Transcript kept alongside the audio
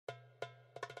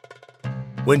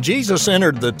When Jesus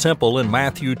entered the temple in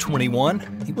Matthew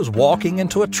 21, he was walking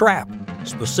into a trap.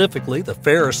 Specifically, the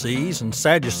Pharisees and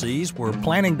Sadducees were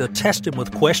planning to test him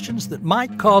with questions that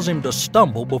might cause him to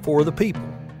stumble before the people.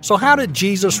 So how did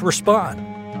Jesus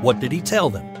respond? What did he tell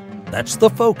them? That's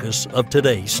the focus of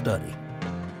today's study.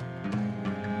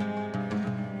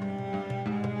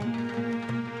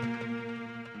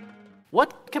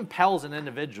 What compels an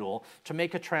individual to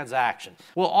make a transaction?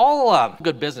 Well, all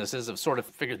good businesses have sort of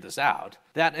figured this out,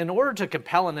 that in order to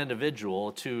compel an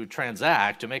individual to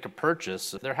transact, to make a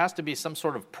purchase, there has to be some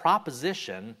sort of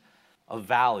proposition of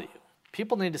value.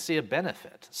 People need to see a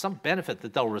benefit, some benefit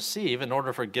that they'll receive in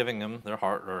order for giving them their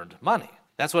hard-earned money.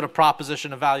 That's what a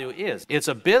proposition of value is. It's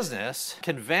a business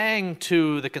conveying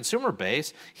to the consumer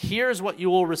base, here's what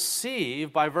you will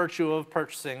receive by virtue of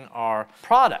purchasing our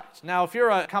product. Now, if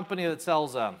you're a company that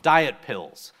sells diet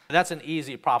pills, that's an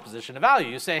easy proposition of value.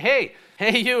 You say, hey,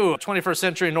 you, 21st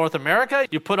century North America,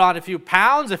 you put on a few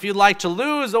pounds. If you'd like to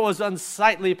lose those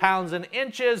unsightly pounds and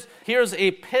inches, here's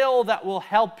a pill that will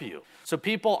help you. So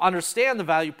people understand the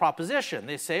value proposition.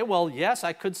 They say, well, yes,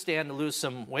 I could stand to lose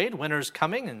some weight. Winter's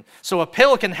coming, and so a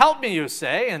pill can help me, you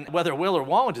say, and whether it will or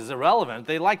won't is irrelevant.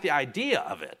 They like the idea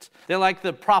of it. They like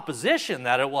the proposition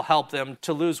that it will help them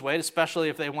to lose weight, especially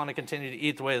if they want to continue to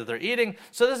eat the way that they're eating.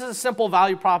 So this is a simple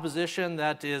value proposition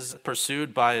that is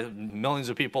pursued by millions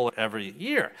of people every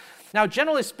year. Now,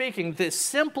 generally speaking, the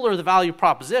simpler the value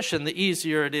proposition, the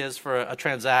easier it is for a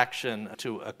transaction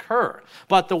to occur.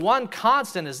 But the one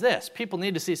constant is this: people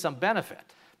need to see some benefit.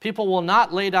 People will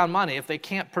not lay down money if they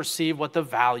can't perceive what the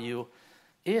value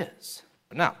is.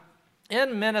 Now,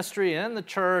 in ministry, in the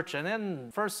church, and in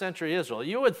first century Israel,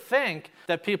 you would think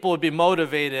that people would be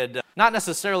motivated not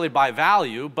necessarily by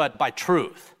value, but by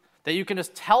truth. That you can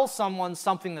just tell someone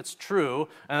something that's true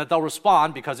and that they'll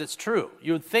respond because it's true.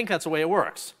 You would think that's the way it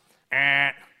works.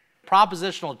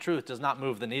 Propositional truth does not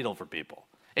move the needle for people.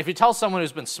 If you tell someone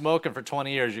who's been smoking for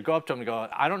 20 years, you go up to them and go,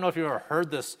 I don't know if you've ever heard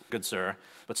this, good sir,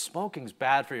 but smoking's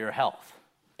bad for your health.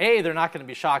 A, they're not going to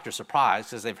be shocked or surprised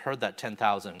because they've heard that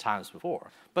 10,000 times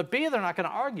before. But B, they're not going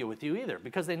to argue with you either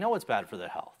because they know it's bad for their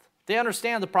health. They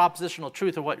understand the propositional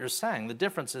truth of what you're saying. The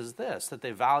difference is this, that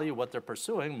they value what they're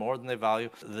pursuing more than they value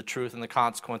the truth and the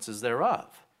consequences thereof.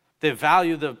 They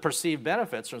value the perceived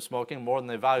benefits from smoking more than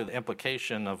they value the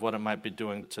implication of what it might be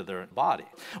doing to their body.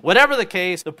 Whatever the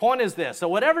case, the point is this: so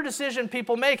whatever decision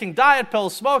people making, diet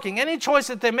pills, smoking, any choice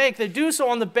that they make, they do so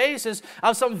on the basis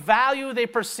of some value they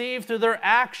perceive through their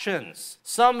actions.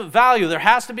 Some value. There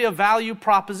has to be a value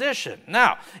proposition.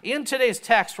 Now, in today's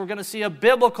text, we're going to see a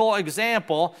biblical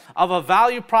example of a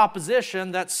value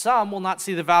proposition that some will not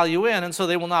see the value in, and so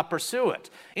they will not pursue it.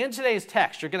 In today's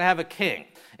text, you're going to have a king.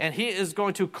 And he is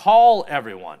going to call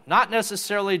everyone, not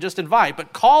necessarily just invite,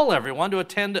 but call everyone to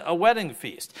attend a wedding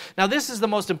feast. Now, this is the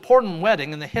most important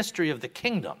wedding in the history of the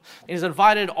kingdom. He's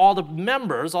invited all the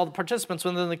members, all the participants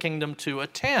within the kingdom to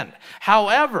attend.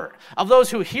 However, of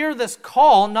those who hear this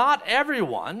call, not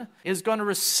everyone is going to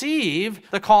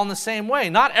receive the call in the same way.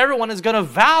 Not everyone is going to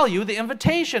value the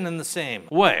invitation in the same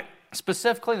way.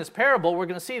 Specifically in this parable, we're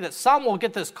going to see that some will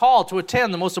get this call to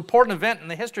attend the most important event in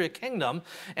the history of the kingdom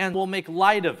and will make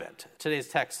light of it, today's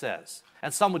text says.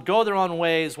 And some would go their own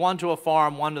ways, one to a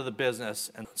farm, one to the business,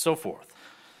 and so forth.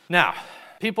 Now,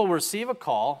 people will receive a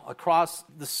call across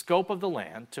the scope of the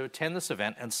land to attend this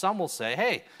event, and some will say,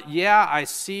 hey, yeah, I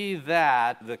see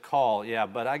that, the call, yeah,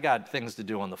 but I got things to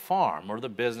do on the farm or the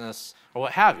business or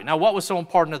what have you. Now, what was so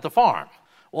important at the farm?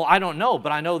 Well, I don't know,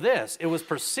 but I know this. It was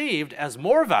perceived as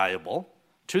more valuable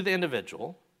to the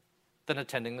individual than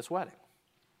attending this wedding.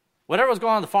 Whatever was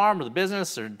going on at the farm or the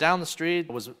business or down the street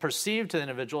was perceived to the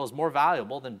individual as more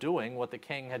valuable than doing what the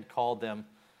king had called them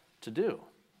to do.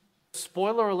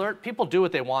 Spoiler alert, people do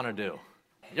what they want to do.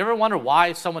 You ever wonder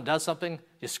why someone does something?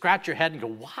 You scratch your head and go,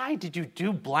 why did you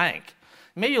do blank?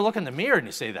 Maybe you look in the mirror and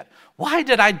you say that. Why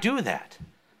did I do that?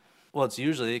 Well, it's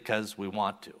usually because we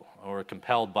want to, or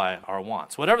compelled by our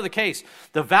wants. Whatever the case,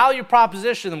 the value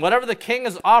proposition, whatever the king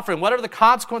is offering, whatever the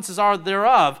consequences are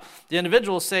thereof, the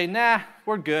individuals say, nah,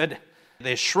 we're good.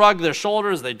 They shrug their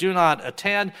shoulders, they do not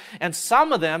attend, and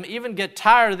some of them even get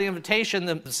tired of the invitation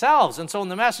themselves. And so when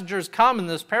the messengers come in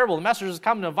this parable, the messengers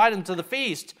come to invite them to the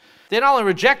feast, they not only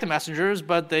reject the messengers,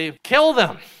 but they kill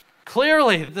them.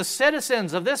 Clearly, the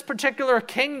citizens of this particular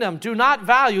kingdom do not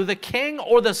value the king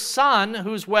or the son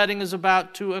whose wedding is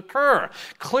about to occur.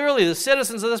 Clearly, the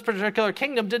citizens of this particular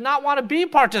kingdom did not want to be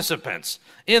participants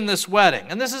in this wedding.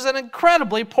 And this is an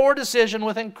incredibly poor decision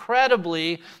with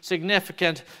incredibly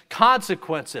significant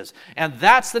consequences. And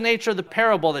that's the nature of the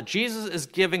parable that Jesus is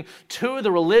giving to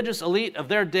the religious elite of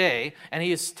their day. And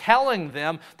he is telling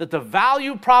them that the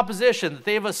value proposition that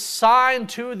they've assigned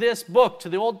to this book, to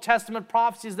the Old Testament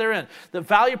prophecies therein, the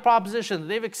value proposition that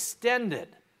they've extended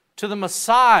to the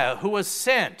Messiah who was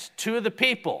sent to the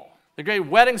people, the great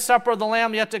wedding supper of the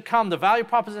Lamb yet to come, the value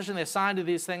proposition they assigned to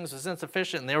these things was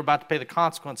insufficient, and they were about to pay the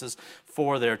consequences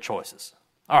for their choices.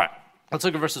 All right, let's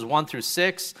look at verses 1 through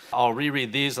 6. I'll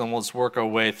reread these, and we'll just work our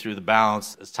way through the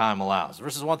balance as time allows.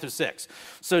 Verses 1 through 6.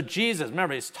 So Jesus,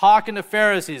 remember, he's talking to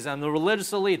Pharisees and the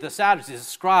religious elite, the Sadducees, the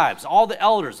scribes, all the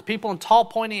elders, the people in tall,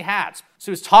 pointy hats.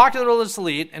 So he's talking to the religious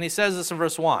elite, and he says this in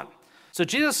verse 1. So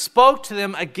Jesus spoke to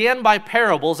them again by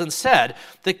parables and said,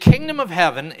 "The kingdom of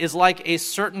heaven is like a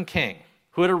certain king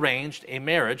who had arranged a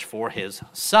marriage for his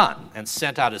son and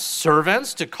sent out his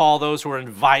servants to call those who were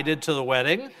invited to the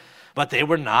wedding, but they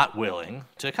were not willing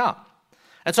to come.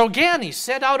 And so again, he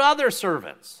sent out other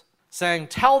servants saying,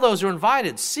 'Tell those who are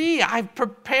invited, see, I've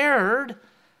prepared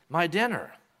my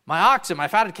dinner. My oxen, my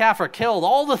fatted calf are killed.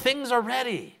 All the things are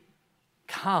ready.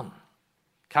 Come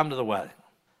to the wedding.'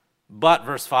 But,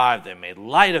 verse 5, they made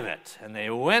light of it, and they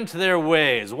went their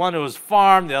ways, one to his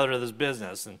farm, the other to his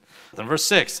business." And then verse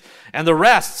 6, "And the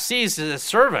rest seized his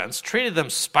servants, treated them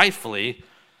spitefully,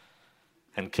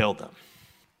 and killed them."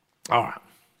 All right.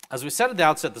 As we said at the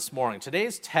outset this morning,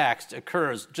 today's text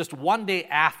occurs just one day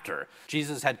after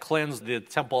Jesus had cleansed the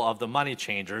temple of the money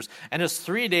changers, and is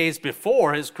 3 days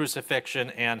before his crucifixion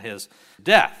and his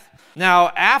death. Now,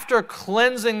 after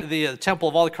cleansing the temple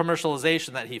of all the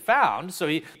commercialization that he found, so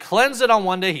he cleansed it on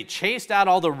one day, he chased out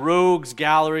all the rogues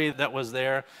gallery that was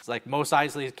there. It's like Mos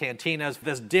Eisley's cantinas,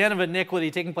 this den of iniquity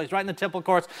taking place right in the temple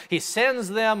courts. He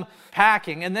sends them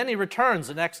packing, and then he returns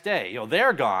the next day.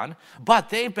 They're gone, but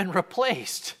they've been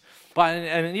replaced by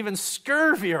an even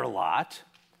scurvier lot,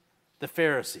 the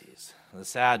Pharisees, the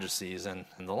Sadducees, and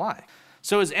the like.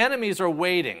 So his enemies are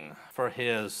waiting for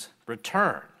his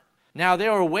return. Now, they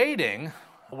were waiting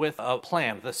with a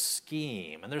plan, with a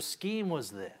scheme. And their scheme was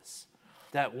this,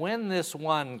 that when this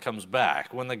one comes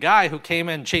back, when the guy who came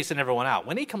in chasing everyone out,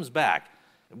 when he comes back,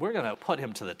 we're going to put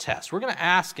him to the test. We're going to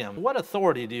ask him, what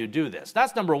authority do you do this?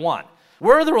 That's number one.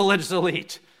 We're the religious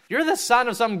elite. You're the son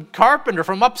of some carpenter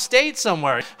from upstate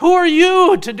somewhere. Who are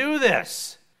you to do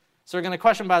this? So they're going to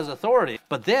question about his authority,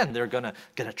 but then they're going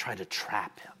to try to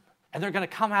trap him. And they're going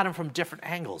to come at him from different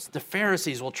angles. The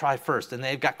Pharisees will try first, and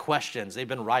they've got questions. They've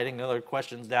been writing other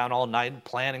questions down all night,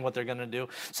 planning what they're going to do.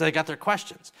 So they got their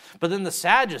questions. But then the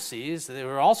Sadducees, they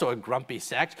were also a grumpy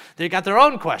sect. They got their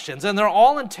own questions, and they're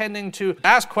all intending to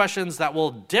ask questions that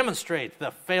will demonstrate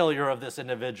the failure of this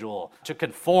individual to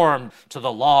conform to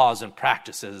the laws and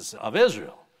practices of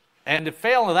Israel. And to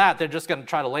fail in that, they're just going to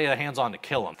try to lay their hands on to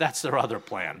kill him. That's their other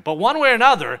plan. But one way or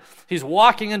another, he's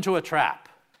walking into a trap.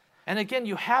 And again,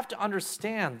 you have to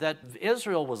understand that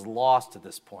Israel was lost at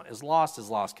this point, as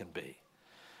lost can be.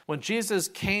 When Jesus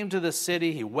came to the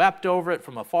city, he wept over it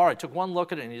from afar. He took one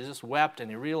look at it and he just wept, and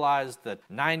he realized that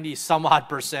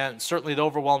 90-some-odd%, certainly the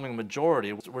overwhelming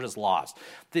majority, were just lost.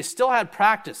 They still had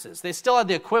practices. They still had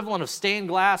the equivalent of stained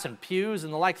glass and pews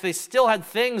and the like. They still had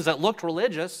things that looked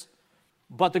religious,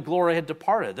 but the glory had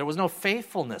departed. There was no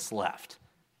faithfulness left.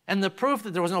 And the proof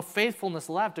that there was no faithfulness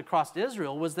left across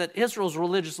Israel was that Israel's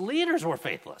religious leaders were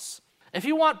faithless. If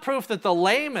you want proof that the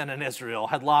laymen in Israel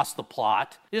had lost the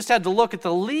plot, you just had to look at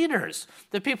the leaders,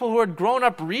 the people who had grown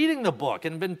up reading the book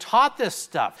and been taught this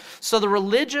stuff. So the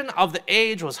religion of the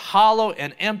age was hollow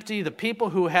and empty. The people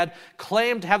who had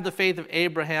claimed to have the faith of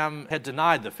Abraham had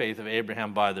denied the faith of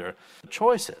Abraham by their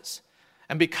choices.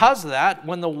 And because of that,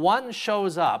 when the one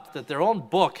shows up that their own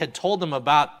book had told them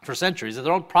about for centuries, that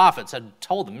their own prophets had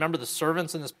told them, remember the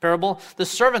servants in this parable? The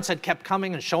servants had kept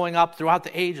coming and showing up throughout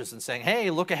the ages and saying,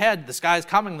 hey, look ahead, this guy's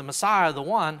coming, the Messiah, the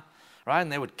one. Right?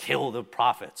 And they would kill the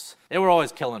prophets. They were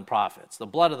always killing prophets. The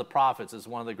blood of the prophets is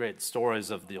one of the great stories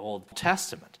of the Old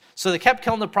Testament. So they kept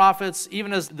killing the prophets,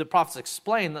 even as the prophets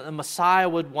explained that the Messiah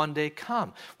would one day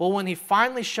come. Well, when he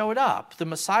finally showed up, the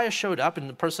Messiah showed up in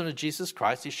the person of Jesus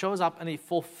Christ. He shows up and he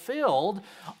fulfilled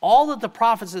all that the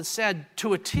prophets had said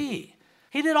to a T.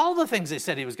 He did all the things they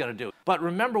said he was going to do. But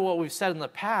remember what we've said in the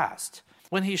past.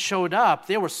 When he showed up,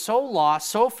 they were so lost,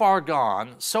 so far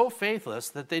gone, so faithless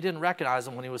that they didn't recognize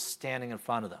him when he was standing in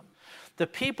front of them. The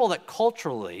people that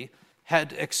culturally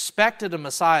had expected a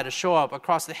Messiah to show up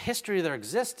across the history of their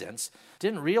existence,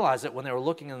 didn't realize it when they were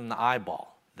looking in the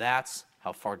eyeball. That's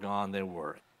how far gone they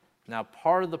were. Now,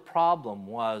 part of the problem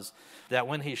was that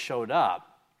when he showed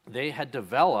up, they had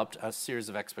developed a series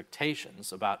of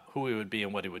expectations about who he would be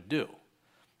and what he would do.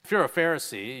 If you're a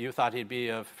Pharisee, you thought he'd be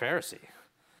a Pharisee.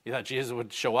 You thought Jesus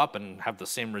would show up and have the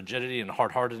same rigidity and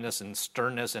hard-heartedness and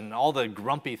sternness and all the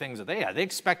grumpy things that they had. They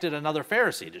expected another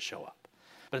Pharisee to show up.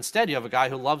 But instead, you have a guy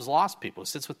who loves lost people, who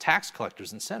sits with tax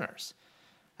collectors and sinners.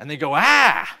 And they go,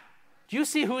 do you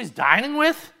see who he's dining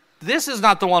with? This is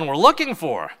not the one we're looking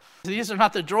for. These are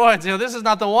not the droids. This is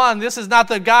not the one. This is not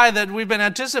the guy that we've been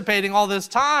anticipating all this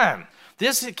time.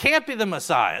 This can't be the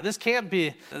Messiah. This can't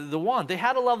be the one. They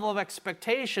had a level of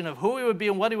expectation of who he would be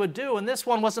and what he would do, and this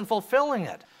one wasn't fulfilling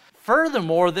it.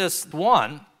 Furthermore, this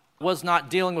one was not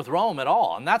dealing with Rome at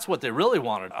all, and that's what they really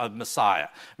wanted, a Messiah.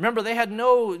 Remember, they had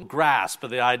no grasp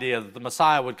of the idea that the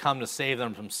Messiah would come to save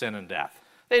them from sin and death.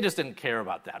 They just didn't care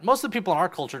about that. Most of the people in our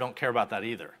culture don't care about that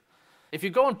either. If you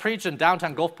go and preach in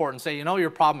downtown Gulfport and say, your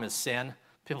problem is sin,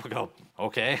 people go,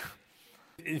 okay.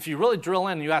 If you really drill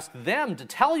in and you ask them to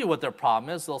tell you what their problem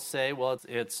is, they'll say, well,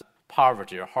 it's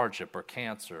poverty or hardship or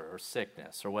cancer or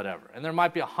sickness or whatever. And there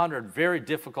might be 100 very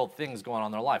difficult things going on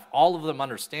in their life, all of them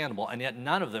understandable, and yet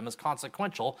none of them as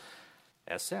consequential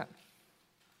as sin.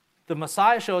 The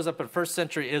Messiah shows up in first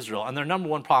century Israel, and their number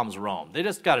one problem is Rome. They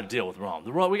just got to deal with Rome.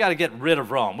 We got to get rid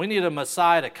of Rome. We need a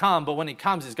Messiah to come, but when he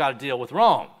comes, he's got to deal with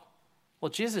Rome. Well,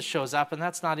 Jesus shows up, and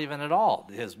that's not even at all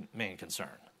his main concern.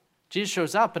 Jesus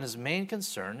shows up, and his main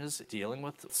concern is dealing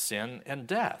with sin and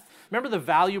death. Remember the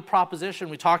value proposition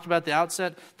we talked about at the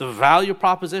outset? The value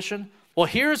proposition? Well,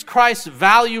 here's Christ's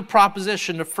value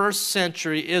proposition to first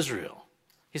century Israel.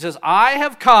 He says, I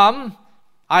have come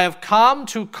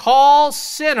to call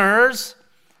sinners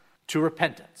to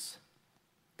repentance.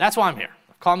 That's why I'm here.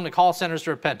 I've come to call sinners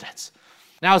to repentance.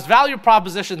 Now, as value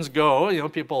propositions go,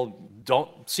 people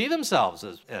don't see themselves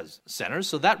as sinners,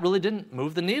 so that really didn't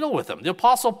move the needle with them. The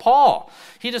Apostle Paul,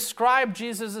 he described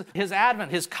his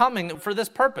advent, his coming for this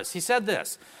purpose. He said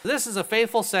this is a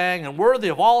faithful saying and worthy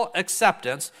of all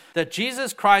acceptance that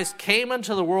Jesus Christ came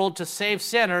into the world to save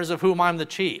sinners, of whom I'm the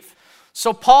chief.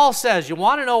 So Paul says, you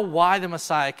want to know why the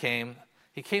Messiah came?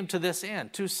 He came to this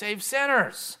end, to save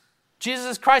sinners.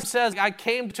 Jesus Christ says, I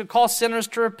came to call sinners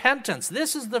to repentance.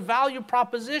 This is the value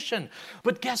proposition.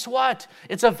 But guess what?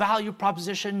 It's a value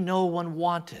proposition no one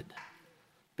wanted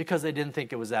because they didn't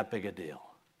think it was that big a deal.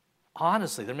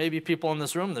 Honestly, there may be people in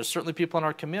this room, there's certainly people in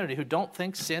our community who don't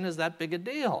think sin is that big a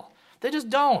deal. They just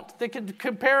don't. They can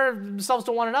compare themselves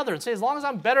to one another and say, as long as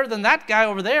I'm better than that guy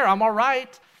over there, I'm all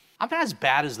right. I'm not as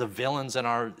bad as the villains in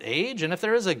our age, and if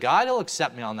there is a God, he'll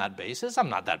accept me on that basis. I'm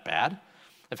not that bad.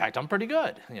 In fact, I'm pretty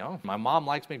good. My mom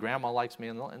likes me, grandma likes me,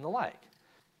 and the like.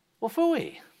 Well,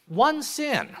 phooey. One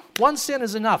sin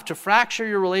is enough to fracture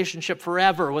your relationship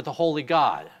forever with a holy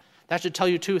God. That should tell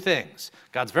you two things.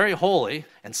 God's very holy,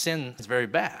 and sin is very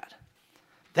bad.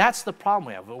 That's the problem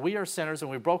we have. We are sinners,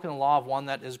 and we've broken the law of one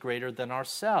that is greater than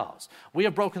ourselves. We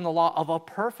have broken the law of a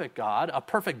perfect God, a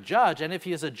perfect judge, and if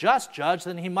he is a just judge,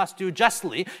 then he must do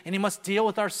justly, and he must deal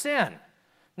with our sin.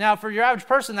 Now, for your average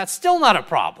person, that's still not a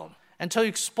problem until you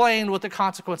explain what the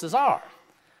consequences are.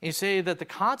 You say that the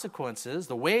consequences,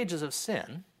 the wages of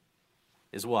sin,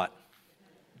 is what?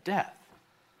 Death.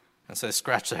 And so they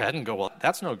scratch their head and go, well,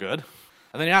 that's no good.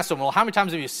 And then you ask them, well, how many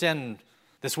times have you sinned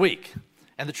this week?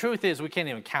 And the truth is we can't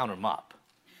even count them up,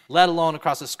 let alone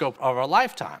across the scope of our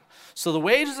lifetime. So the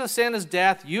wages of sin is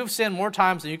death. You've sinned more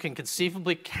times than you can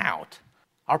conceivably count.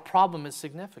 Our problem is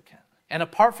significant. And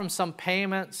apart from some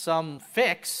payment, some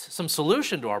fix, some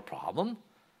solution to our problem,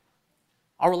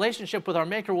 our relationship with our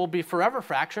Maker will be forever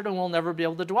fractured and we'll never be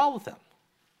able to dwell with him.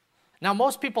 Now,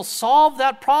 most people solve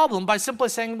that problem by simply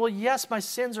saying, well, yes, my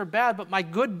sins are bad, but my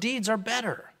good deeds are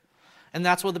better. And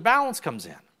that's where the balance comes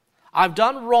in. I've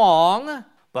done wrong,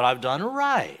 but I've done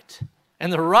right.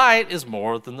 And the right is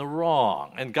more than the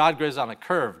wrong. And God grades on a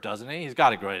curve, doesn't he? He's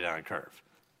got to grade on a curve.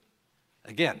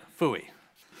 Again, phooey.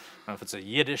 I don't know if it's a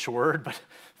Yiddish word, but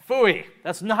phooey.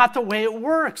 That's not the way it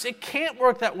works. It can't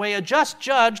work that way. A just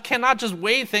judge cannot just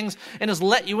weigh things and just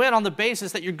let you in on the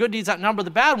basis that your good deeds outnumber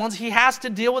the bad ones. He has to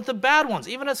deal with the bad ones.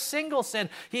 Even a single sin,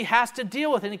 he has to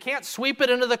deal with it. And he can't sweep it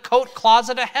into the coat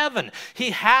closet of heaven.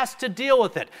 He has to deal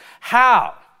with it.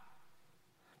 How?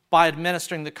 By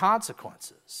administering the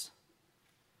consequences.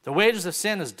 The wages of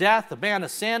sin is death. The man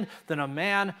has sinned, then a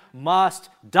man must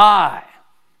die.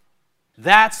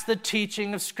 That's the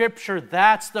teaching of Scripture.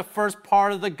 That's the first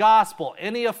part of the gospel.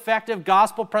 Any effective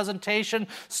gospel presentation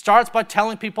starts by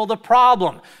telling people the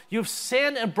problem. You've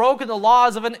sinned and broken the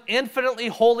laws of an infinitely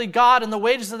holy God, and the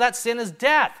wages of that sin is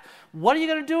death. What are you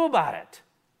going to do about it?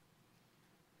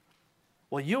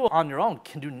 Well, you on your own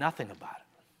can do nothing about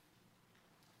it.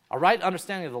 A right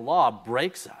understanding of the law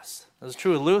breaks us. This is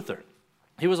true of Luther.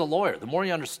 He was a lawyer. The more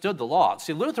he understood the law.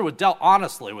 See, Luther dealt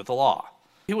honestly with the law.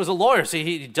 He was a lawyer. See,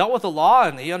 he dealt with the law,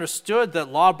 and he understood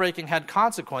that law-breaking had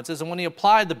consequences. And when he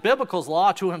applied the biblical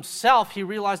law to himself, he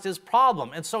realized his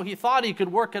problem. And so he thought he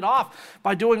could work it off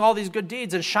by doing all these good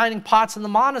deeds and shining pots in the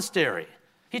monastery.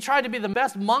 He tried to be the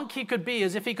best monk he could be,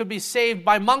 as if he could be saved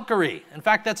by monkery. In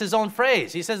fact, that's his own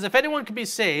phrase. He says, if anyone could be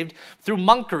saved through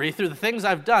monkery, through the things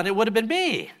I've done, it would have been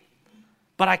me.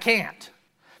 But I can't.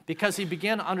 Because he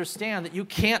began to understand that you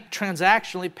can't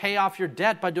transactionally pay off your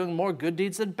debt by doing more good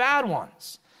deeds than bad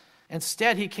ones.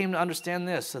 Instead, he came to understand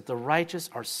this, that the righteous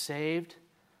are saved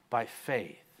by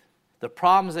faith. The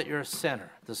problem is that you're a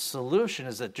sinner. The solution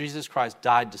is that Jesus Christ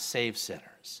died to save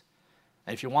sinners.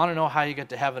 And if you want to know how you get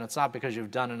to heaven, it's not because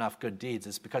you've done enough good deeds.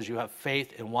 It's because you have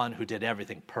faith in one who did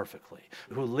everything perfectly,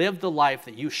 who lived the life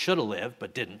that you should have lived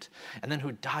but didn't, and then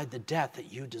who died the death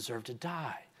that you deserve to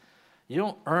die. You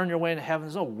don't earn your way into heaven.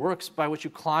 There's no works by which you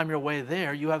climb your way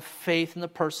there. You have faith in the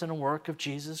person and work of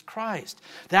Jesus Christ.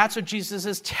 That's what Jesus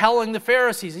is telling the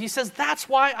Pharisees. He says, that's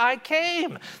why I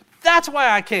came. That's why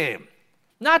I came.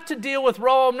 Not to deal with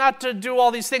Rome, not to do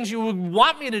all these things you would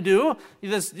want me to do,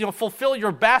 fulfill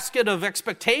your basket of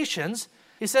expectations.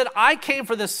 He said, I came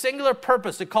for this singular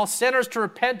purpose, to call sinners to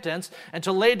repentance and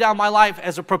to lay down my life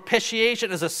as a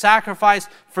propitiation, as a sacrifice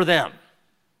for them.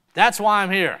 That's why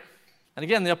I'm here. And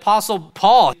again, the Apostle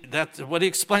Paul, that's what he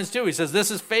explains too. He says,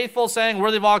 this is faithful saying,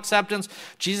 worthy of all acceptance.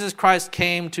 Jesus Christ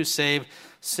came to save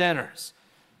sinners.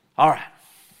 All right,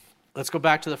 let's go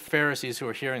back to the Pharisees who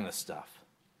are hearing this stuff.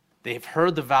 They've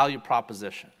heard the value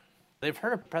proposition. They've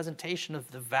heard a presentation of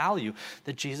the value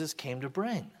that Jesus came to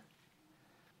bring.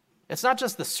 It's not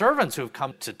just the servants who have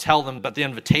come to tell them about the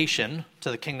invitation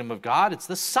to the kingdom of God. It's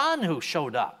the Son who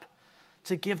showed up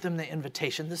to give them the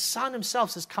invitation. The Son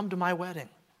himself says, come to my wedding.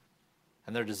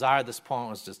 And their desire at this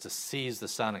point was just to seize the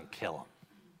Son and kill him.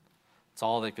 That's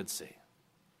all they could see.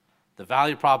 The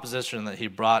value proposition that he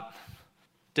brought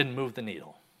didn't move the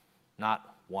needle.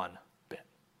 Not one bit.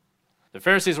 The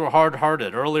Pharisees were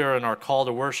hard-hearted. Earlier in our call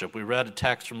to worship, we read a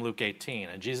text from Luke 18,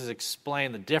 and Jesus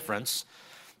explained the difference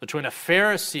between a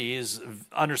Pharisee's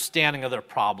understanding of their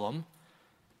problem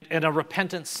and a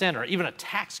repentant sinner, even a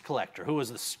tax collector who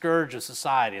was the scourge of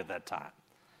society at that time.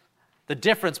 The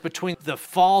difference between the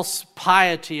false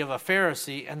piety of a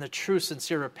Pharisee and the true,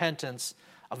 sincere repentance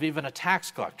of even a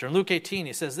tax collector. In Luke 18,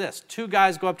 he says this, 2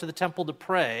 guys go up to the temple to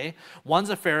pray. One's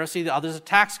a Pharisee, the other's a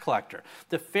tax collector.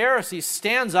 The Pharisee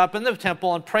stands up in the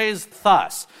temple and prays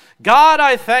thus, God,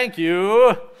 I thank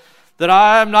you that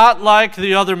I am not like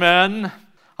the other men.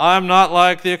 I'm not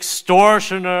like the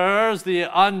extortioners, the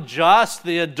unjust,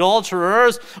 the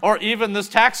adulterers, or even this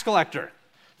tax collector.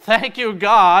 Thank you,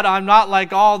 God, I'm not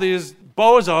like all these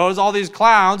bozos, all these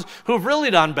clowns who've really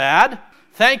done bad.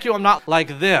 Thank you, I'm not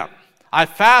like them. I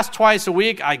fast twice a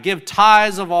week. I give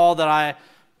tithes of all that I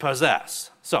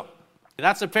possess. So,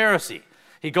 that's a Pharisee.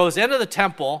 He goes into the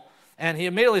temple, and he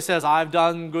immediately says, I've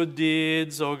done good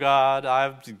deeds, oh God.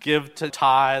 I give to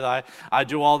tithe. I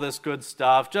do all this good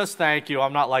stuff. Just thank you.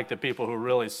 I'm not like the people who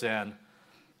really sin.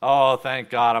 Oh,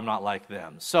 thank God I'm not like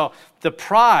them. So the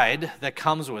pride that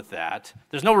comes with that,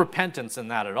 there's no repentance in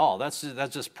that at all. That's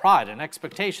just pride and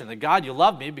expectation that, God, you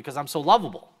love me because I'm so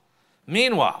lovable.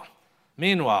 Meanwhile,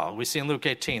 we see in Luke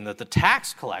 18 that the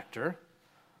tax collector,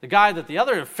 the guy that the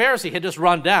other Pharisee had just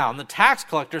run down, the tax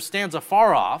collector stands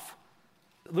afar off.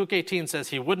 Luke 18 says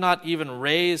he would not even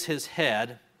raise his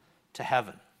head to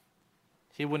heaven.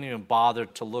 He wouldn't even bother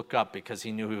to look up because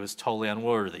he knew he was totally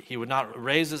unworthy. He would not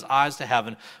raise his eyes to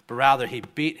heaven, but rather he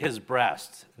beat his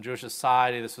breast. In Jewish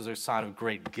society, this was a sign of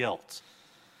great guilt.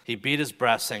 He beat his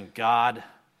breast saying, God,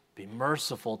 be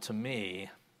merciful to me,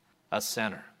 a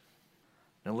sinner.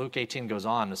 Now Luke 18 goes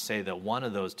on to say that one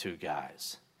of those two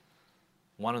guys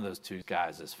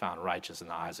is found righteous in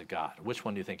the eyes of God. Which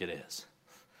one do you think it is?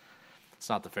 It's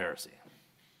not the Pharisee.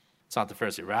 It's not the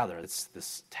Pharisee. Rather, it's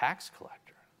this tax collector.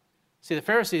 See, the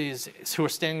Pharisees who were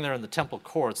standing there in the temple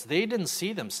courts, they didn't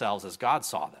see themselves as God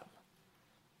saw them.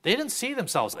 They didn't see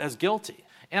themselves as guilty.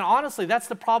 And honestly, that's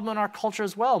the problem in our culture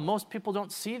as well. Most people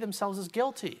don't see themselves as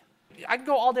guilty. I can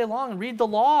go all day long and read the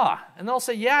law, and they'll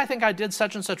say, yeah, I think I did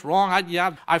such and such wrong.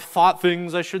 I've thought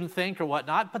things I shouldn't think or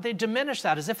whatnot, but they diminish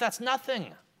that as if that's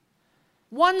nothing.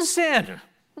 One sin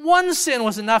One sin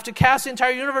was enough to cast the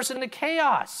entire universe into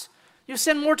chaos. You've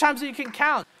sinned more times than you can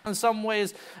count. In some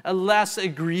ways less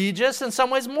egregious, in some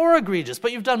ways more egregious.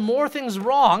 But you've done more things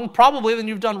wrong, probably, than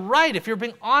you've done right, if you're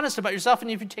being honest about yourself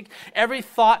and if you take every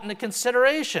thought into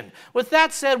consideration. With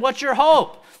that said, what's your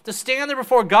hope? To stand there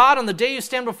before God on the day you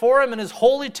stand before Him in His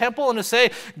holy temple and to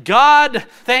say, God,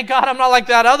 thank God I'm not like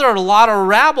that other lot of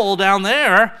rabble down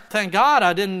there. Thank God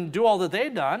I didn't do all that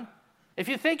they'd done. If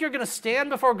you think you're going to stand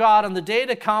before God on the day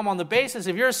to come on the basis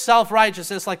of your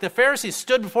self-righteousness, like the Pharisees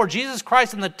stood before Jesus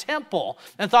Christ in the temple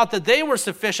and thought that they were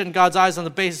sufficient in God's eyes on the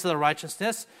basis of their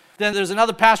righteousness, then there's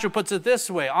another pastor who puts it this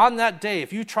way: on that day,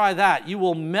 if you try that, you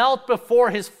will melt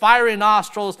before His fiery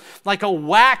nostrils like a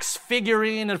wax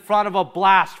figurine in front of a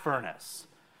blast furnace.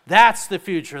 That's the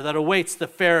future that awaits the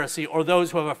Pharisee or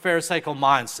those who have a Pharisaical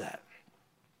mindset.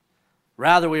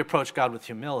 Rather, we approach God with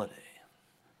humility,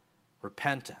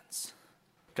 repentance.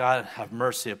 God, have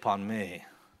mercy upon me,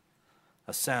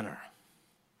 a sinner.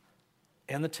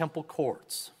 In the temple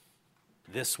courts,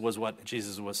 this was what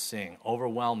Jesus was seeing.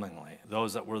 Overwhelmingly,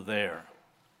 those that were there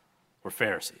were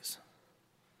Pharisees,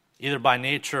 either by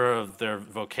nature of their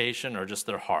vocation or just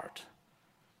their heart.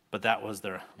 But that was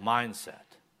their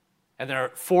mindset. And their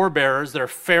forebears, their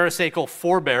Pharisaical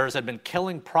forebears, had been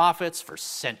killing prophets for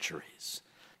centuries.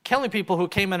 Killing people who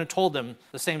came in and told them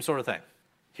the same sort of thing.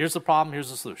 Here's the problem,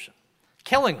 here's the solution.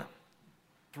 Killing them.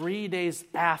 3 days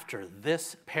after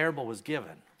this parable was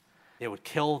given, they would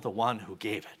kill the one who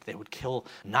gave it. They would kill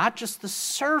not just the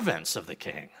servants of the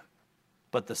king,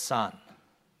 but the son.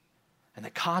 And the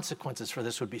consequences for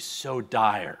this would be so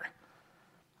dire.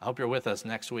 I hope you're with us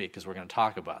next week because we're going to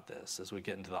talk about this as we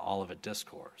get into the Olivet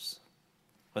Discourse.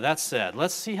 With that said,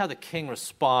 let's see how the king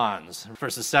responds,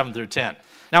 verses 7 through 10.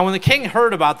 Now, when the king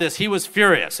heard about this, he was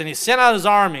furious, and he sent out his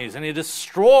armies, and he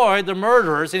destroyed the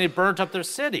murderers, and he burnt up their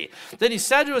city. Then he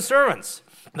said to his servants,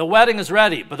 the wedding is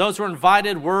ready, but those who were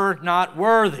invited were not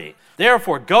worthy.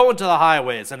 Therefore, go into the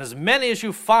highways, and as many as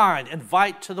you find,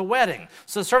 invite to the wedding.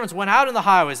 So the servants went out in the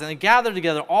highways, and they gathered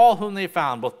together all whom they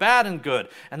found, both bad and good,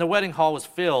 and the wedding hall was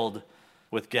filled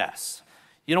with guests.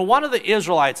 You know, one of the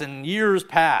Israelites in years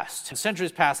past, in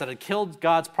centuries past, that had killed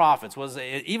God's prophets was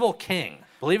an evil king.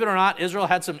 Believe it or not, Israel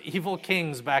had some evil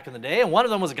kings back in the day, and one of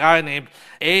them was a guy named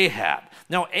Ahab.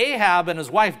 Now, Ahab and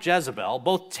his wife Jezebel,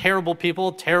 both terrible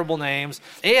people, terrible names.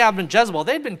 Ahab and Jezebel,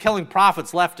 they'd been killing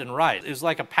prophets left and right. It was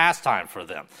like a pastime for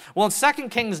them. Well, in 2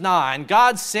 Kings 9,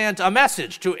 God sent a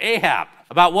message to Ahab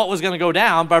about what was going to go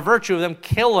down by virtue of them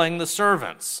killing the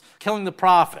servants, killing the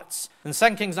prophets. In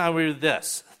 2 Kings 9, we read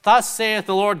this: Thus saith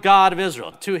the Lord God of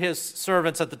Israel to his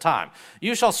servants at the time,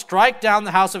 you shall strike down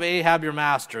the house of Ahab your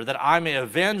master, that I may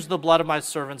avenge the blood of my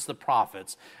servants the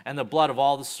prophets, and the blood of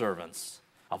all the servants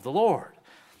of the Lord.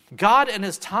 God in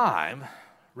his time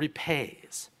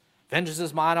repays. Vengeance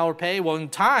is mine, I'll repay. Well, in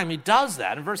time, he does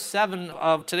that. In verse 7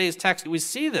 of today's text, we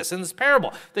see this in this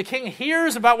parable. The king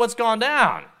hears about what's gone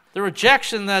down, the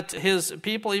rejection that his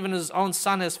people, even his own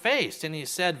son, has faced, and he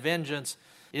said, vengeance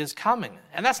is coming.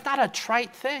 And that's not a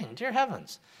trite thing, dear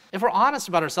heavens. If we're honest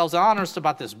about ourselves and honest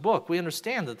about this book, we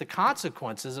understand that the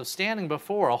consequences of standing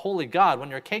before a holy God when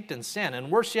you're caked in sin, and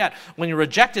worse yet, when you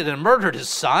rejected and murdered his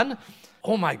son,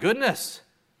 oh my goodness,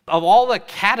 of all the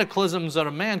cataclysms that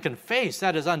a man can face,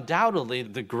 that is undoubtedly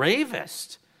the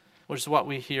gravest, which is what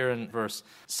we hear in verse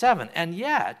 7. And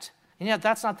yet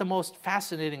that's not the most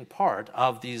fascinating part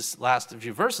of these last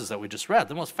few verses that we just read.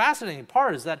 The most fascinating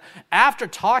part is that after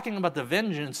talking about the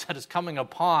vengeance that is coming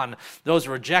upon those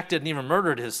who rejected and even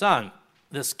murdered his son,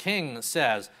 this king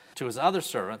says to his other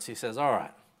servants, he says, all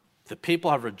right, the people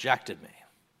have rejected me.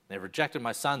 They've rejected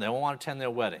my son. They don't want to attend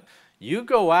their wedding. You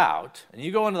go out and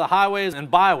you go into the highways and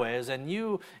byways and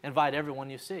you invite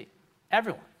everyone you see.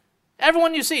 Everyone.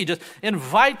 Everyone you see. Just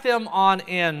invite them on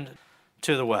in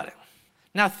to the wedding.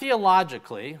 Now,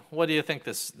 theologically, what do you think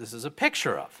this is a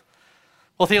picture of?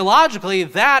 Well, theologically,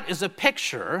 that is a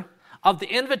picture of the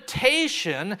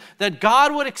invitation that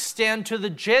God would extend to the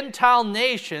Gentile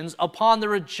nations upon the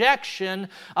rejection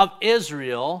of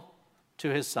Israel to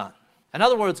his son. In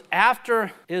other words,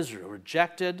 after Israel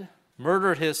rejected,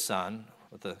 murdered his son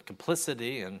with the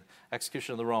complicity and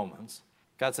execution of the Romans,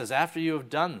 God says, after you have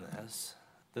done this,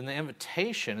 then the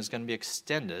invitation is going to be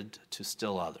extended to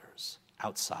still others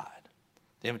outside.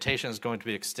 The invitation is going to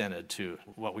be extended to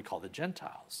what we call the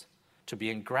Gentiles, to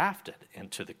be engrafted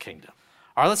into the kingdom.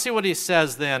 All right, let's see what he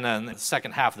says then in the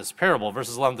second half of this parable,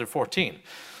 verses 11 through 14.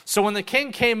 So when the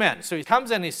king came in, so he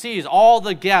comes in, he sees all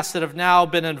the guests that have now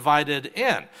been invited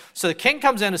in. So the king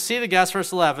comes in to see the guests,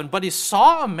 verse 11, but he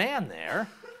saw a man there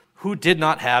who did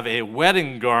not have a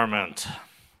wedding garment.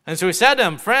 And so he said to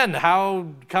him, "Friend, how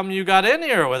come you got in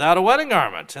here without a wedding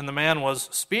garment?" And the man was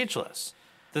speechless.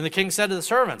 Then the king said to the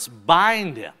servants,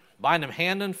 Bind him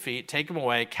hand and feet, take him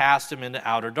away, cast him into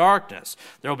outer darkness.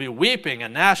 There will be weeping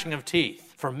and gnashing of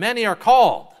teeth, for many are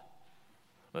called,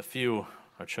 but few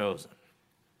are chosen."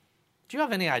 Do you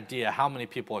have any idea how many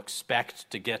people expect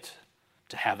to get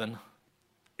to heaven?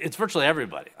 It's virtually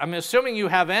everybody. I'm assuming you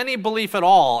have any belief at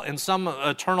all in some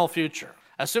eternal future.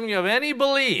 Assuming you have any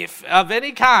belief of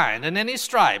any kind and any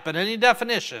stripe and any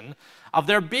definition of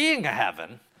there being a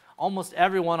heaven, almost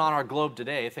everyone on our globe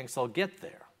today thinks they'll get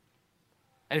there.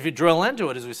 And if you drill into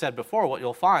it, as we said before, what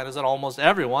you'll find is that almost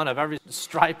everyone of every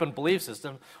stripe and belief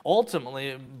system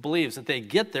ultimately believes that they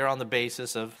get there on the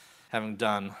basis of having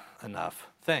done enough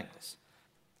things.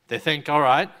 They think, all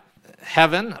right,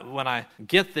 heaven, when I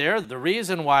get there, the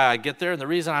reason why I get there and the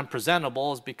reason I'm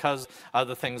presentable is because of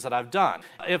the things that I've done.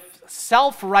 If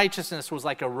self-righteousness was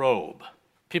like a robe,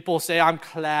 people say, I'm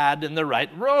clad in the right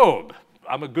robe.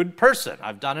 I'm a good person.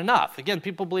 I've done enough. Again,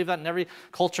 people believe that in every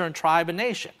culture and tribe and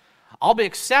nation. I'll be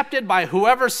accepted by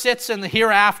whoever sits in the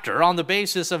hereafter on the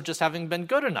basis of just having been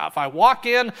good enough. I walk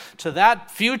in to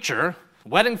that future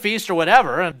wedding feast or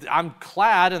whatever, and I'm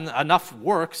clad in enough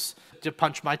works to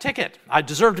punch my ticket. I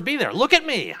deserve to be there. Look at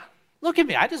me. Look at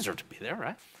me. I deserve to be there,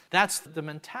 right? That's the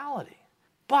mentality.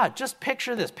 But just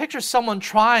picture this. Picture someone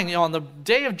trying, on the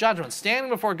day of judgment, standing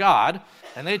before God,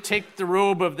 and they take the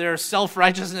robe of their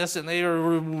self-righteousness and they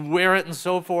wear it and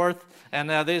so forth, and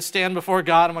they stand before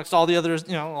God amongst all the others,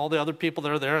 all the other people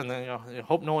that are there, and I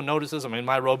hope no one notices. I mean,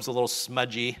 my robe's a little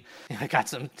smudgy. I got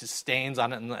some stains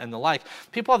on it and the like.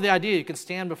 People have the idea you can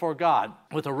stand before God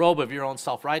with a robe of your own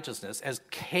self-righteousness as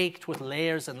caked with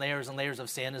layers and layers and layers of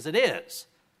sin as it is.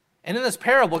 And in this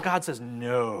parable, God says,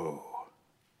 no.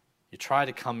 You try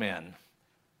to come in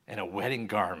a wedding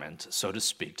garment, so to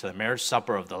speak, to the marriage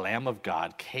supper of the Lamb of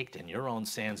God, caked in your own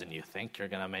sins, and you think you're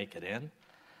going to make it in?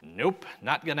 Nope,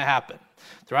 not going to happen.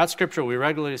 Throughout Scripture, we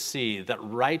regularly see that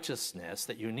righteousness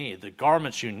that you need, the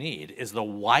garments you need, is the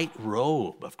white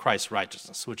robe of Christ's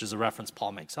righteousness, which is a reference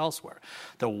Paul makes elsewhere.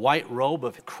 The white robe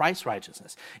of Christ's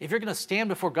righteousness. If you're going to stand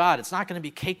before God, it's not going to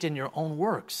be caked in your own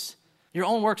works. Your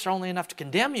own works are only enough to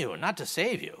condemn you, not to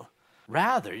save you.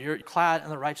 Rather, you're clad in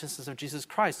the righteousness of Jesus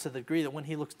Christ to the degree that when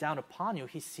he looks down upon you,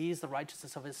 he sees the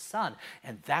righteousness of his Son,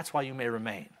 and that's why you may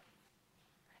remain.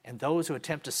 And those who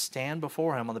attempt to stand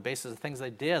before him on the basis of things they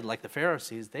did, like the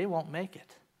Pharisees, they won't make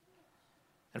it.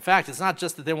 In fact, it's not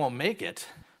just that they won't make it,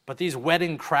 but these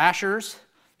wedding crashers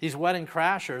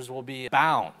will be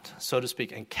bound, so to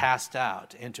speak, and cast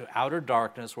out into outer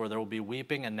darkness where there will be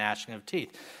weeping and gnashing of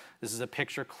teeth. This is a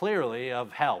picture clearly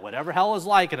of hell. Whatever hell is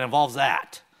like, it involves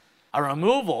that. A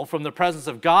removal from the presence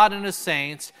of God and his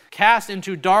saints, cast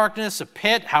into darkness, a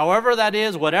pit, however that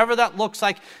is, whatever that looks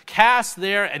like, cast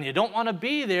there, and you don't want to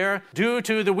be there due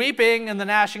to the weeping and the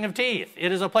gnashing of teeth.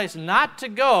 It is a place not to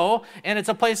go, and it's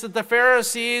a place that the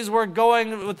Pharisees were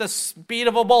going with the speed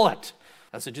of a bullet.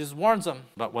 That's what Jesus warns them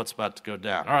about what's about to go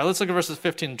down. All right, let's look at verses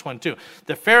 15 and 22.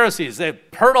 The Pharisees, they've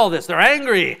heard all this. They're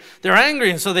angry,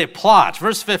 and so they plot.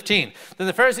 Verse 15, then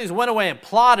the Pharisees went away and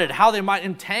plotted how they might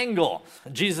entangle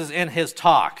Jesus in his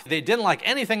talk. They didn't like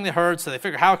anything they heard, so they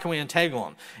figured, how can we entangle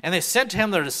him? And they sent to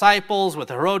him their disciples with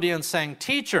the Herodians, saying,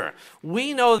 Teacher,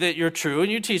 we know that you're true, and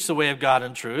you teach the way of God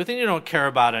in truth, and you don't care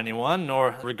about anyone,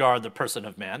 nor regard the person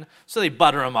of men. So they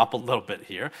butter him up a little bit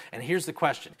here. And here's the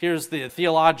question. Here's the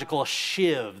theological shiv.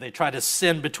 They try to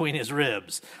sin between his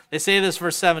ribs. They say this,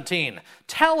 verse 17.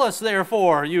 Tell us,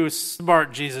 therefore, you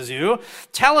smart Jesus, you.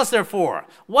 Tell us, therefore,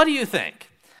 what do you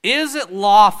think? Is it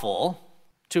lawful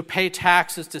to pay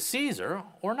taxes to Caesar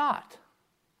or not?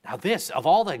 Now this, of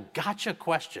all the gotcha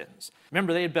questions,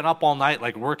 remember they had been up all night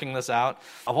like working this out?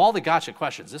 Of all the gotcha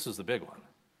questions, this was the big one.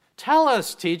 Tell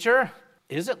us, teacher,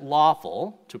 is it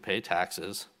lawful to pay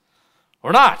taxes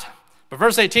or not? But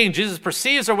verse 18, Jesus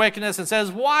perceives their wickedness and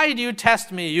says, Why do you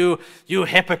test me, you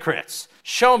hypocrites?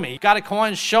 Show me. You got a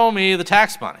coin? Show me the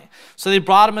tax money. So they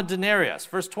brought him a denarius.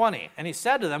 Verse 20, and he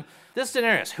said to them, This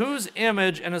denarius, whose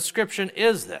image and inscription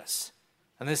is this?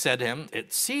 And they said to him,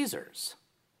 It's Caesar's.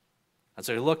 And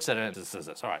so he looks at it and says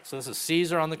this. All right, so this is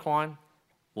Caesar on the coin.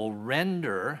 We'll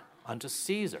render unto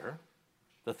Caesar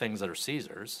the things that are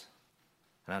Caesar's,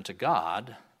 and unto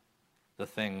God the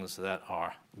things that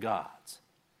are God's.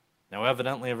 Now,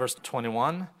 evidently, in verse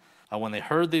 21, when they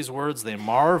heard these words, they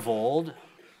marveled,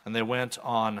 and they went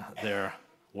on their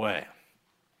way.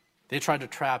 They tried to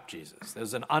trap Jesus. It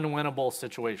was an unwinnable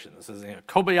situation. This is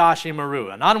Kobayashi Maru,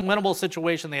 an unwinnable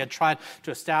situation they had tried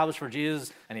to establish for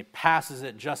Jesus, and he passes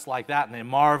it just like that, and they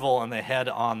marvel, and they head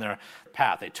on their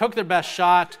path. They took their best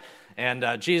shot, And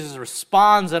Jesus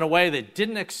responds in a way they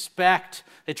didn't expect.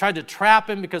 They tried to trap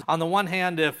him because on the one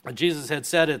hand, if Jesus had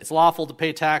said it's lawful to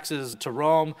pay taxes to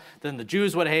Rome, then the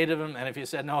Jews would hate him. And if he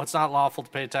said, no, it's not lawful to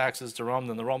pay taxes to Rome,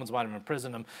 then the Romans might have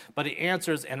imprisoned him. But he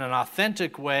answers in an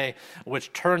authentic way,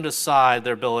 which turned aside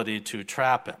their ability to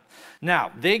trap him.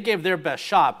 Now, they gave their best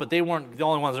shot, but they weren't the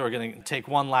only ones that were going to take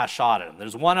one last shot at him.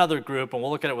 There's one other group, and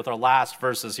we'll look at it with our last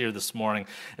verses here this morning.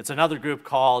 It's another group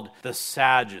called the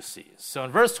Sadducees. So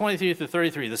in verse 23 through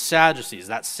 33, the Sadducees,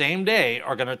 that same day,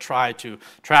 are going to try to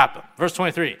trap him. Verse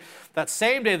 23, that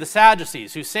same day, the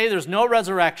Sadducees, who say there's no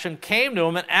resurrection, came to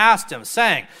him and asked him,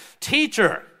 saying,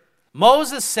 Teacher,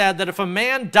 Moses said that if a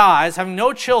man dies having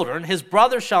no children, his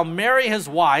brother shall marry his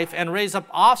wife and raise up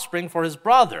offspring for his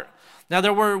brother. Now,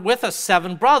 there were with us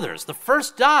 7 brothers. The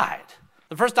first died.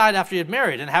 The first died after he had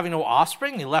married, and having no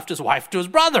offspring, he left his wife to his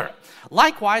brother.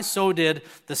 Likewise, so did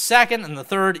the second and the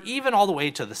third, even all the way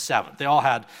to the 7th. They all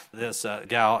had this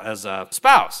gal as a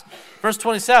spouse. Verse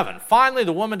 27, finally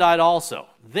the woman died also.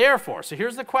 Therefore, so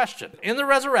here's the question. In the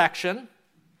resurrection,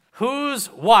 whose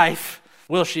wife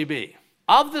will she be?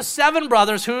 Of the 7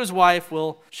 brothers, whose wife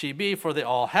will she be? For they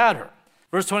all had her.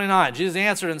 Verse 29, Jesus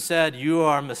answered and said, You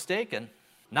are mistaken,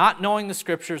 not knowing the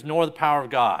Scriptures nor the power of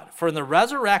God. For in the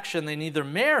resurrection they neither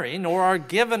marry nor are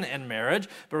given in marriage,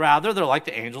 but rather they're like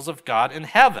the angels of God in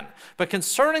heaven. But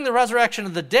concerning the resurrection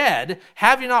of the dead,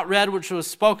 have you not read which was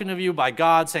spoken of you by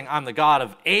God, saying, I'm the God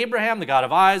of Abraham, the God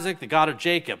of Isaac, the God of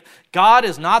Jacob. God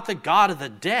is not the God of the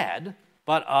dead,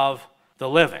 but of the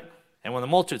living. And when the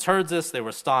multitudes heard this, they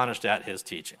were astonished at his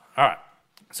teaching. All right.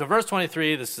 So verse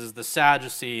 23, this is the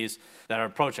Sadducees that are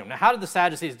approaching him. Now, how did the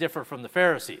Sadducees differ from the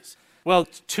Pharisees? Well,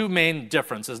 2 main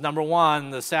differences. Number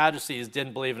 1, the Sadducees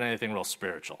didn't believe in anything real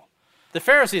spiritual. The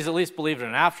Pharisees at least believed in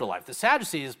an afterlife. The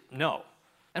Sadducees, no.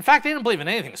 In fact, they didn't believe in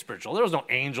anything spiritual. There was no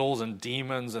angels and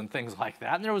demons and things like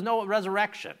that, and there was no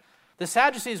resurrection. The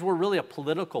Sadducees were really a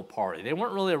political party. They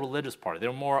weren't really a religious party. They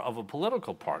were more of a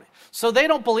political party. So they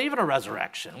don't believe in a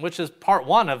resurrection, which is part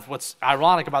 1 of what's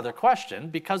ironic about their question,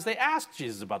 because they asked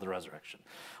Jesus about the resurrection.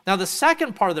 Now, the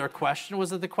second part of their question was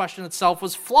that the question itself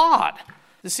was flawed.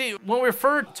 You see, when we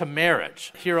refer to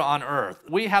marriage here on earth,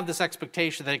 we have this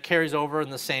expectation that it carries over in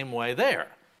the same way there,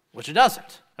 which it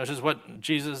doesn't, which is what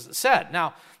Jesus said.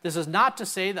 Now, this is not to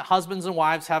say that husbands and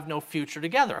wives have no future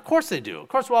together. Of course they do. Of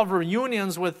course we'll have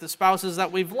reunions with the spouses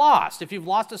that we've lost. If you've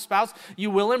lost a spouse, you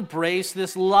will embrace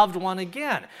this loved one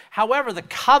again. However, the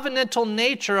covenantal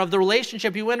nature of the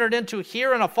relationship you entered into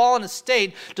here in a fallen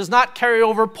state does not carry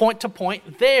over point to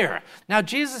point there. Now,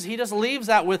 Jesus, he just leaves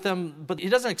that with them, but he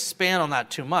doesn't expand on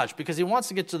that too much because he wants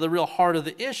to get to the real heart of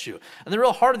the issue. And the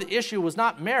real heart of the issue was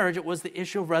not marriage, it was the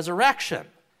issue of resurrection.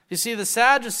 You see, the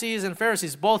Sadducees and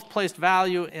Pharisees both placed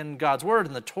value in God's word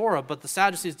in the Torah, but the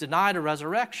Sadducees denied a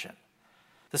resurrection.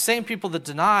 The same people that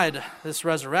denied this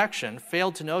resurrection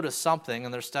failed to notice something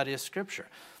in their study of Scripture.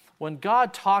 When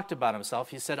God talked about himself,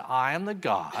 he said, I am the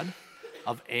God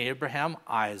of Abraham,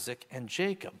 Isaac, and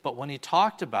Jacob. But when he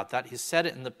talked about that, he said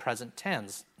it in the present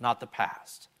tense, not the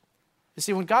past. You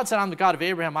see, when God said, I'm the God of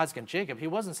Abraham, Isaac, and Jacob, he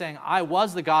wasn't saying, I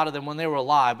was the God of them when they were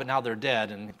alive, but now they're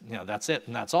dead, and that's it,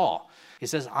 and that's all. He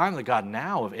says, I'm the God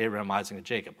now of Abraham, Isaac, and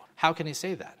Jacob. How can he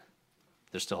say that?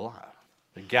 They're still alive.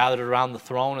 They're gathered around the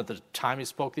throne at the time he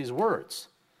spoke these words.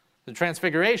 The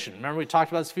Transfiguration. Remember we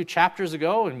talked about this a few chapters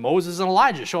ago, and Moses and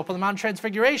Elijah show up on the Mount of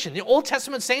Transfiguration. The Old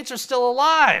Testament saints are still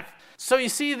alive. So you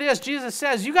see this, Jesus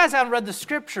says, you guys haven't read the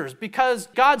Scriptures because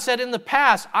God said in the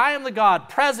past, I am the God,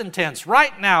 present tense,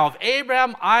 right now, of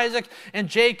Abraham, Isaac, and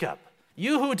Jacob.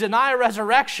 You who deny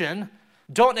resurrection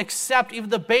don't accept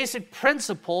even the basic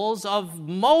principles of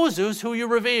Moses, who you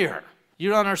revere. You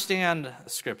don't understand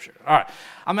Scripture. All right,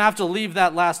 I'm going to have to leave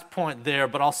that last point there,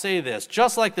 but I'll say this.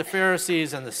 Just like the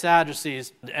Pharisees and the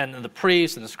Sadducees and the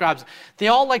priests and the scribes, they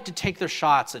all like to take their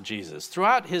shots at Jesus.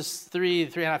 Throughout his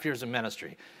 3.5 years of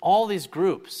ministry, all these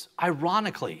groups,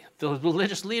 ironically, the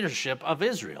religious leadership of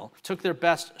Israel, took their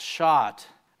best shot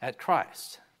at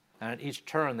Christ. And at each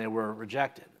turn, they were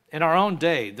rejected. In our own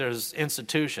day, there's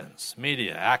institutions,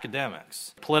 media,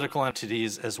 academics, political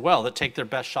entities as well that take their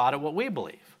best shot at what we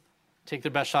believe, take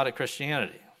their best shot at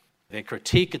Christianity. They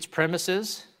critique its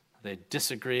premises, they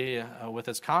disagree with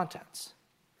its contents,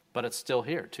 but it's still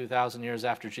here. 2,000 years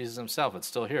after Jesus himself, it's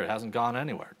still here. It hasn't gone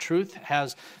anywhere. Truth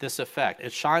has this effect.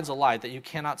 It shines a light that you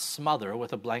cannot smother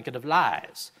with a blanket of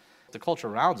lies. The culture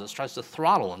around us tries to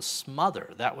throttle and smother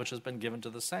that which has been given to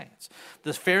the saints.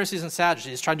 The Pharisees and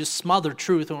Sadducees tried to smother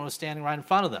truth when it was standing right in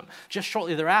front of them. Just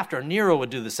shortly thereafter, Nero would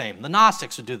do the same. The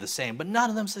Gnostics would do the same, but none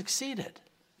of them succeeded.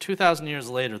 2,000 years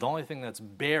later, the only thing that's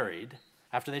buried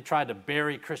after they tried to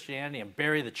bury Christianity and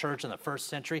bury the church in the first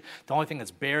century, the only thing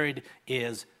that's buried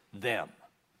is them.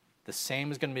 The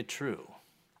same is going to be true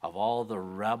of all the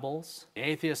rebels, the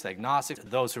atheists, the agnostics,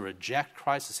 those who reject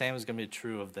Christ. The same is going to be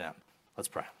true of them. Let's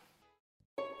pray.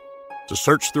 To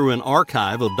search through an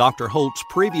archive of Dr. Holt's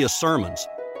previous sermons,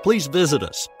 please visit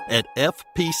us at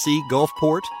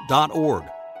fpcgulfport.org,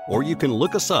 or you can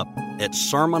look us up at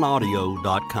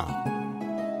sermonaudio.com.